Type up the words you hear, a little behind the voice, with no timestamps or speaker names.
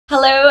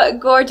Hello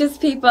gorgeous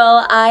people,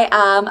 I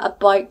am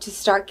about to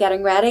start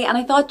getting ready and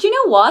I thought, you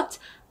know what,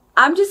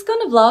 I'm just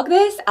gonna vlog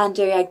this and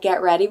do a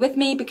get ready with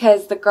me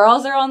because the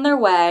girls are on their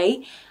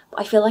way.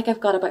 I feel like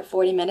I've got about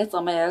 40 minutes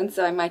on my own,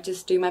 so I might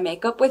just do my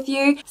makeup with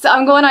you. So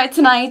I'm going out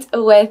tonight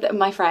with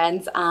my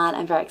friends and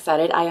I'm very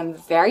excited. I am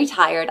very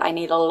tired. I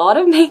need a lot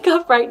of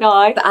makeup right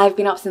now. I've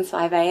been up since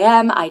 5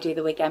 AM. I do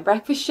the weekend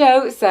breakfast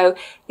show, so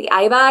the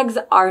eye bags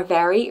are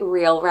very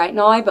real right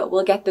now, but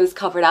we'll get those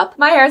covered up.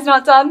 My hair's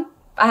not done.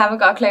 I haven't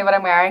got a clue what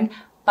I'm wearing,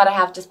 but I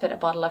have just put a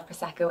bottle of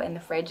Prosecco in the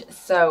fridge,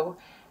 so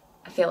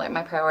I feel like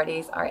my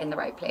priorities are in the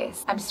right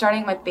place. I'm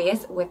starting my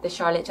base with the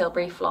Charlotte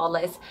Tilbury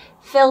Flawless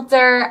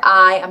filter.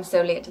 I am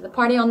so late to the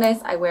party on this.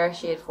 I wear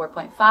shade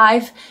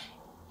 4.5.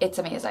 It's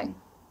amazing.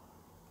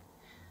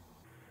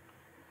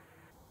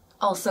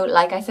 Also,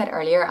 like I said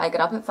earlier, I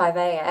got up at 5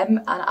 AM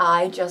and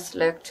I just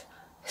looked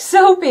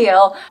so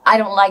pale. I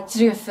don't like to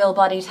do a full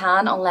body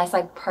tan unless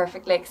I'm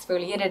perfectly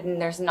exfoliated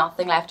and there's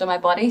nothing left on my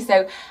body,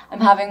 so I'm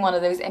having one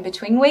of those in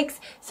between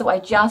weeks. So I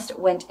just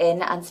went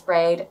in and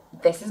sprayed,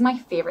 this is my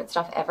favorite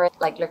stuff ever,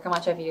 like look how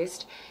much I've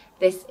used.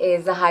 This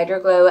is the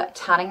Hydro Glow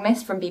Tanning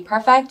Mist from Be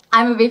Perfect.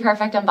 I'm a Be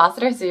Perfect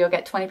ambassador, so you'll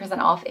get 20%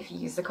 off if you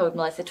use the code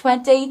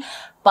Melissa20,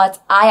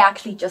 but I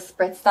actually just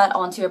spritzed that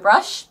onto a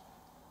brush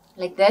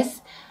like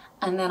this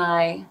and then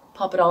I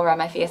pop it all around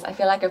my face. I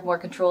feel like I have more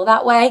control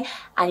that way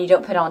and you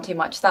don't put on too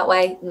much that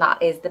way, and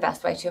that is the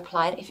best way to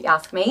apply it if you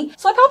ask me.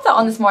 So I popped that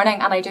on this morning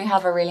and I do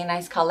have a really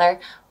nice colour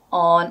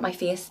on my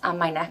face and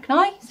my neck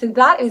now, so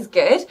that is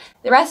good.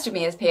 The rest of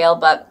me is pale,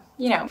 but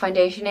you know,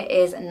 foundation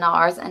is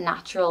NARS a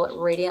Natural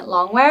Radiant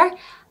Longwear.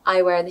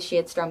 I wear the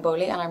shade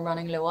Stromboli and I'm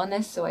running low on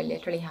this, so I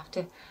literally have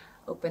to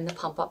open the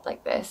pump up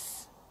like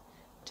this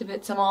to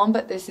put some on,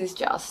 but this is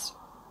just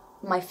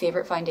my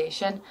favorite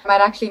foundation. I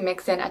might actually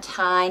mix in a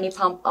tiny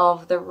pump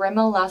of the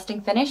Rimmel Lasting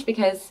Finish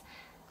because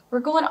we're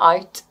going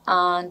out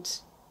and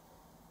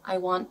I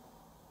want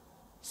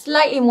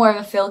slightly more of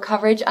a full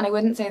coverage, and I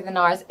wouldn't say the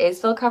NARS is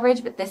full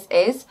coverage, but this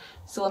is,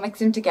 so we'll mix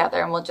them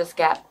together and we'll just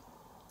get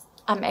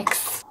a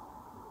mix.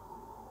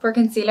 For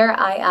concealer,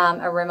 I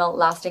am a Rimmel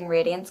Lasting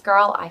Radiance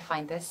girl. I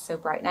find this so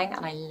brightening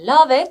and I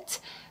love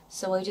it,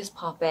 so I'll just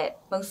pop it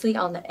mostly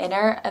on the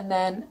inner and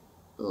then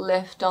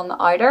lift on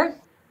the outer.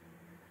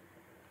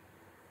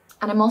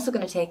 And I'm also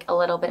going to take a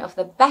little bit of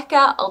the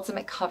Becca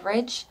Ultimate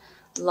Coverage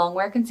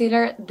Longwear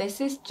Concealer. This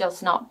is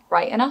just not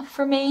bright enough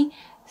for me,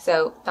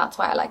 so that's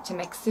why I like to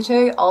mix the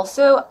two.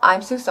 Also,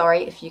 I'm so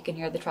sorry if you can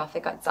hear the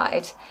traffic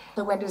outside.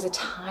 The window's a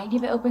tiny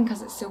bit open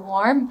because it's so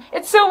warm.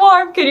 It's so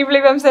warm! Can you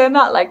believe I'm saying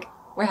that? Like,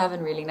 we're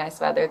having really nice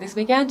weather this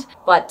weekend,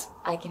 but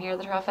I can hear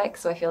the traffic,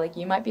 so I feel like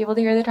you might be able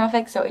to hear the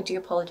traffic, so I do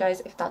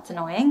apologise if that's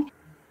annoying.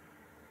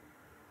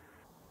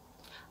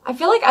 I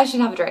feel like I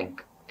should have a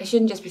drink. I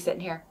shouldn't just be sitting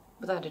here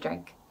without a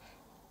drink.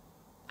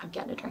 I'm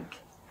getting a drink.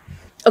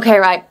 Okay,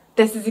 right,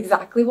 this is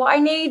exactly what I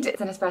need. It's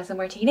an espresso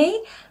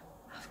martini.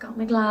 I've got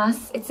my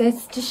glass. It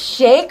says to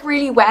shake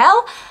really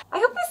well. I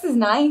hope this is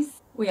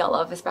nice. We all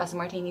love espresso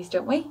martinis,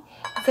 don't we?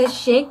 It says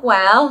shake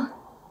well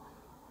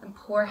and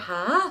pour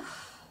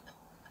half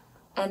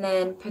and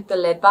then put the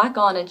lid back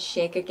on and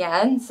shake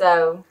again.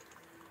 So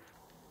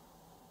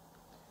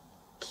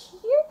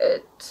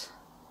cute.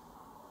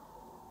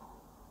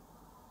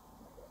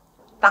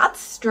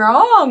 That's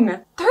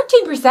strong.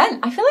 13%.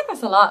 I feel like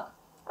that's a lot.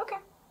 Okay.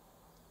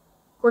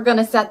 We're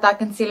gonna set that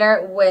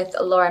concealer with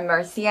Laura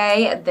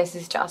Mercier. This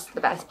is just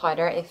the best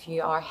powder if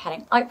you are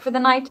heading out for the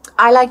night.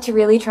 I like to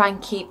really try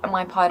and keep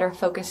my powder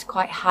focused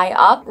quite high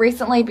up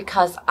recently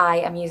because I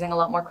am using a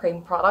lot more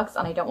cream products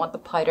and I don't want the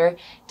powder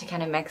to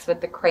kind of mix with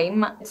the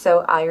cream. So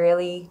I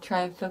really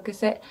try and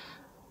focus it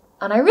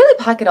and I really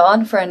pack it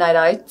on for a night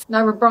out.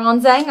 Now we're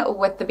bronzing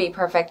with the Be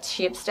Perfect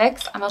Shape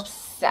Sticks. I'm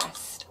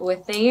obsessed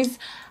with these.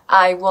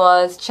 I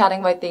was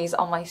chatting about these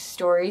on my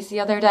stories the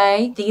other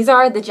day. These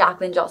are the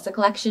Jacqueline Jossa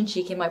collection.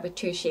 She came out with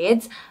 2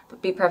 shades, but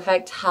Be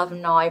Perfect have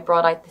now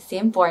brought out the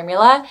same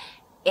formula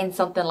in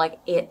something like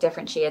 8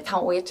 different shades.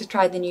 Can't wait to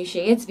try the new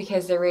shades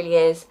because there really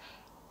is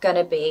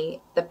gonna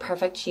be the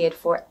perfect shade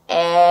for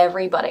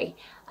everybody.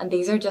 And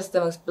these are just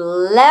the most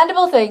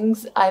blendable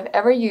things I've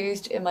ever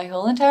used in my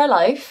whole entire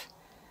life.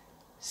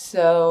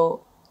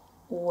 So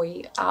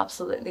we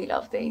absolutely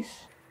love these.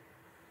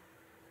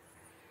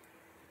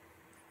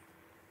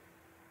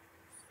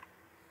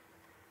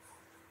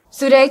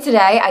 So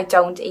today I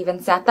don't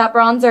even set that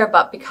bronzer,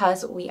 but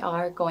because we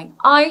are going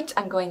out,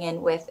 I'm going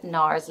in with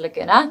NARS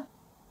Laguna.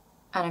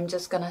 And I'm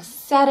just gonna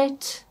set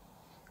it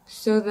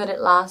so that it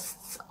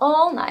lasts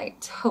all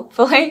night,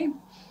 hopefully.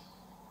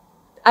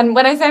 And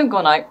when I say I'm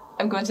going out,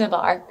 I'm going to a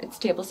bar. It's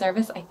table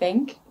service, I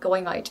think.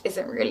 Going out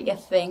isn't really a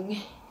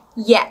thing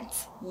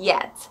yet.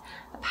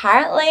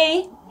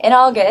 Apparently, in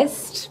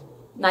August,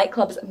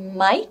 nightclubs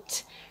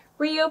might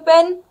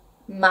reopen.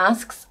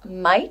 Masks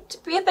might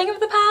be a thing of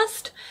the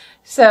past.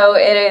 So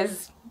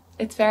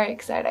it's very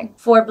exciting.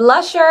 For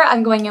blusher,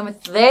 I'm going in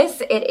with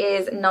this. It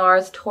is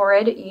NARS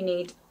Torrid. You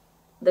need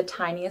the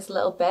tiniest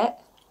little bit.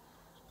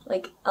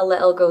 Like a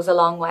little goes a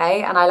long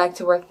way, and I like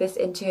to work this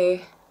into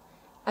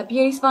a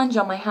beauty sponge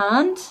on my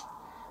hand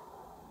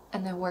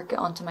and then work it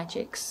onto my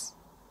cheeks.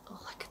 Oh,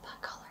 look at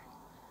that colour.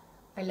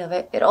 I love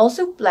it. It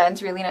also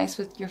blends really nice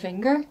with your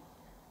finger.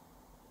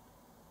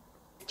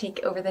 Take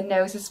it over the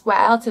nose as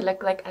well to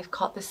look like I've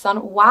caught the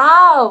sun.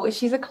 Wow,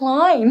 she's a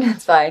clown.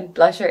 It's fine.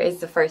 Blusher is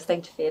the first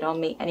thing to fade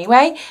on me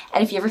anyway.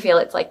 And if you ever feel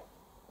it's like,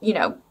 you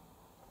know,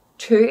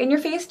 too in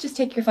your face, just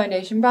take your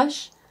foundation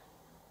brush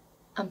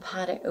and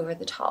pat it over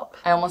the top.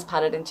 I almost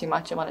patted in too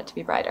much. I want it to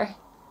be brighter.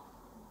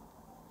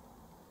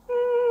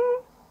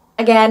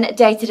 Again,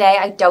 day to day,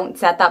 I don't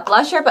set that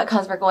blusher, but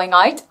because we're going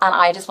out and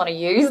I just want to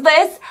use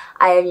this,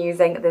 I am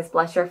using this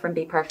blusher from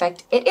Be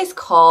Perfect. It is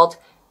called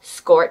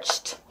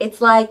Scorched.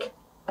 It's like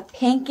a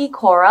pinky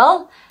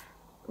coral,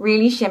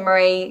 really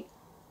shimmery.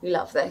 We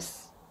love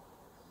this.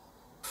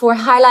 For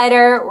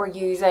highlighter, we're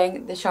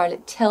using the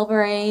Charlotte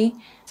Tilbury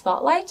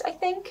Spotlight, I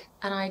think.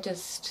 And I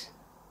just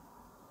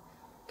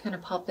kind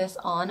of pop this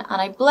on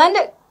and I blend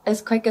it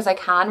as quick as I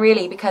can,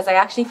 really, because I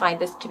actually find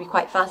this to be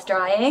quite fast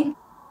drying.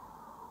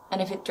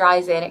 And if it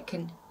dries in, it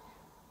can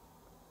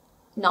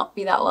not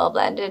be that well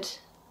blended.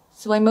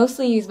 So I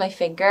mostly use my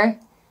finger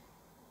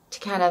to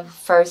kind of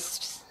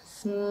first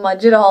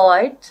smudge it all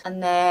out,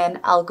 and then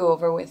I'll go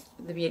over with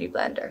the Beauty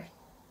Blender.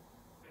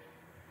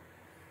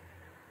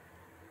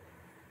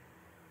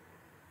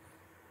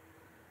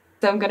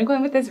 So I'm going to go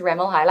in with this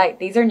Rimmel highlight.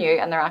 These are new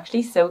and they're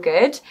actually so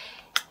good.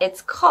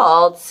 It's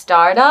called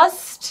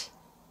Stardust.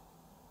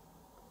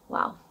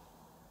 Wow.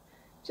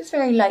 Just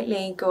very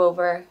lightly go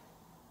over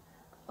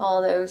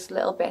all those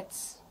little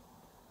bits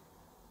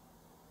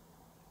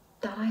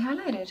that I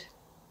highlighted.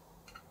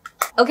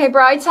 Okay,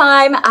 brow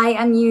time. I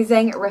am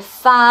using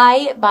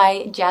Refi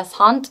by Jess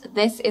Hunt.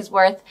 This is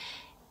worth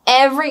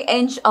every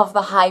inch of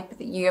the hype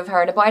that you have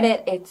heard about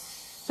it. It's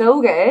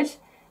so good.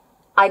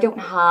 I don't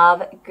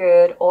have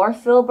good or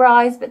full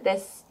brows, but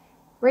this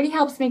really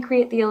helps me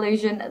create the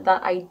illusion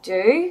that I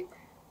do.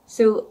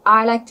 So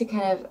I like to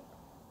kind of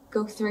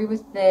go through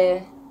with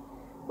the,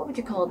 what would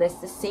you call this?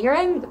 The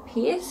serum, the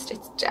paste.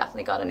 It's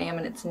definitely got a name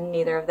and it's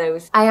neither of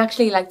those. I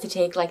actually like to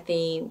take like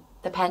the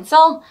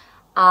pencil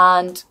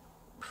and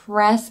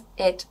press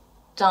it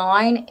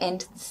down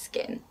into the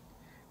skin.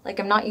 Like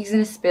I'm not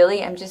using a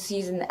spoolie, I'm just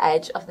using the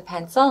edge of the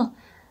pencil.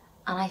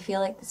 And I feel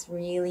like this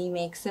really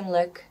makes them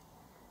look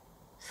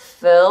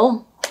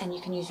full. And you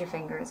can use your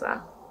finger as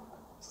well,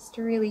 just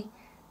to really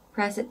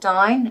press it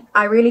down.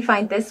 I really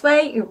find this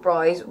way your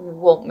brows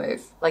won't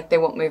move. Like they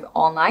won't move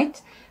all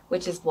night,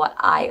 which is what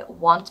I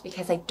want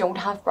because I don't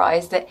have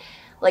brows that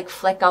like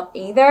flick up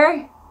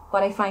either.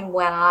 But I find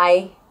when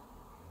I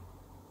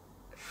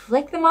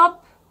flick them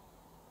up,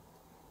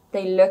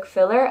 they look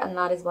fuller, and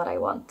that is what I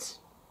want.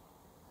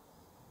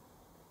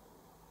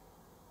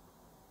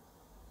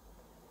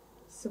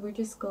 So we're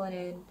just going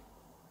in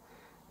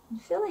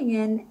and filling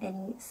in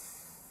any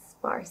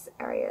sparse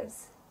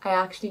areas. I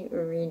actually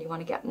really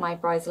want to get my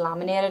brows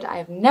laminated. I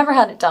have never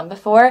had it done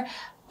before,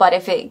 but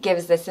if it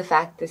gives this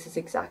effect, this is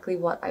exactly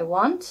what I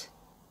want.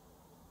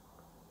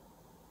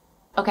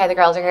 Okay, the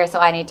girls are here, so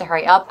I need to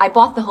hurry up. I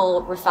bought the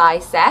whole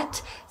Refi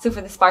set. So for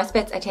the sparse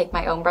bits, I take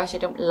my own brush. I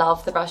don't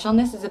love the brush on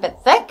this. It's a bit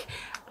thick,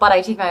 but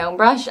I take my own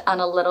brush and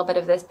a little bit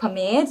of this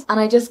pomade. And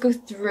I just go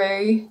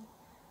through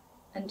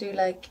and do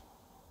like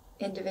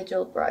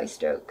individual brow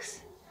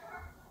strokes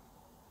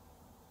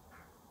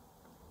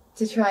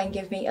to try and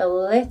give me a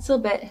little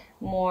bit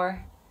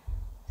more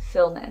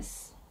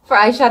fullness. For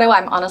eyeshadow,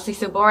 I'm honestly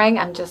so boring.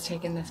 I'm just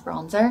taking this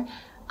bronzer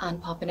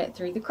and popping it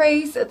through the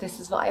crease. This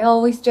is what I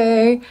always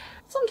do.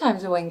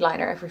 Sometimes a winged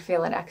liner if we're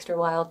feeling extra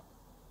wild.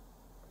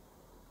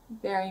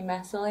 Very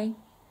messily.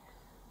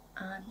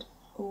 And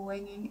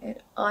winging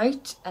it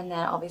out. And then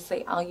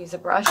obviously I'll use a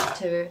brush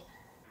to...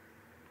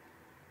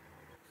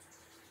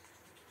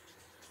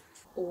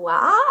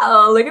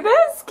 Wow, look at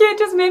this. Kid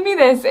just made me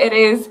this. It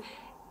is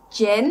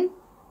gin,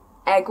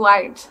 egg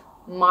white,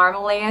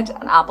 marmalade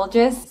and apple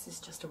juice. This is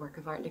just a work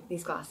of art. Look at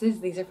these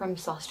glasses. These are from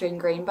Saustrian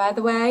Green, by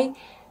the way,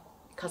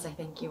 because I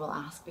think you will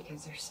ask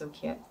because they're so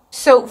cute.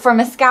 So for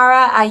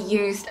mascara, I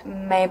used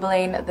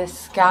Maybelline The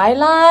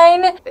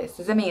Skyline. This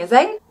is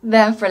amazing.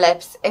 Then for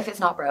lips, if it's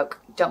not broke,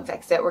 don't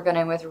fix it. We're going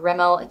in with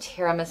Rimmel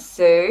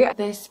Tiramisu.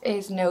 This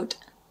is Note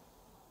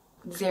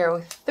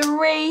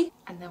 03.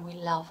 And then we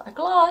love a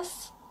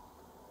gloss.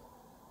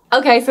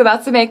 Okay, so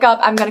that's the makeup.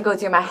 I'm gonna go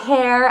do my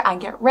hair and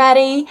get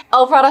ready.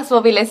 All products will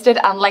be listed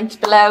and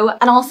linked below.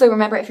 And also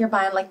remember, if you're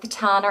buying like the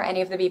tan or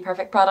any of the Be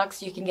Perfect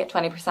products, you can get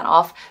 20%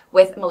 off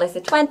with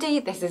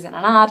Melissa20. This isn't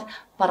an ad,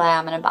 but I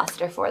am an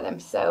ambassador for them,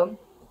 so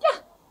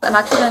yeah. I'm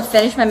actually gonna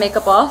finish my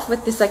makeup off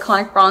with this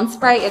iconic bronze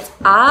spray. It's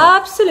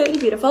absolutely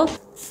beautiful.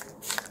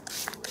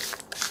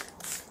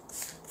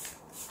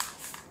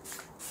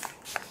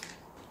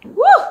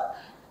 Woo!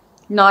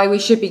 Now we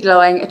should be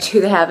glowing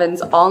to the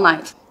heavens all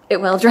night. It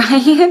will dry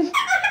in.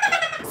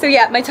 So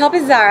yeah, my top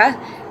is Zara,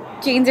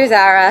 jeans are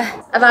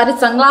Zara. I've added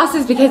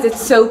sunglasses because it's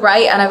so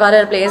bright, and I've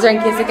added a blazer in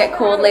case I get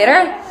cold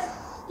later.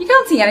 You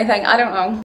can't see anything, I don't know.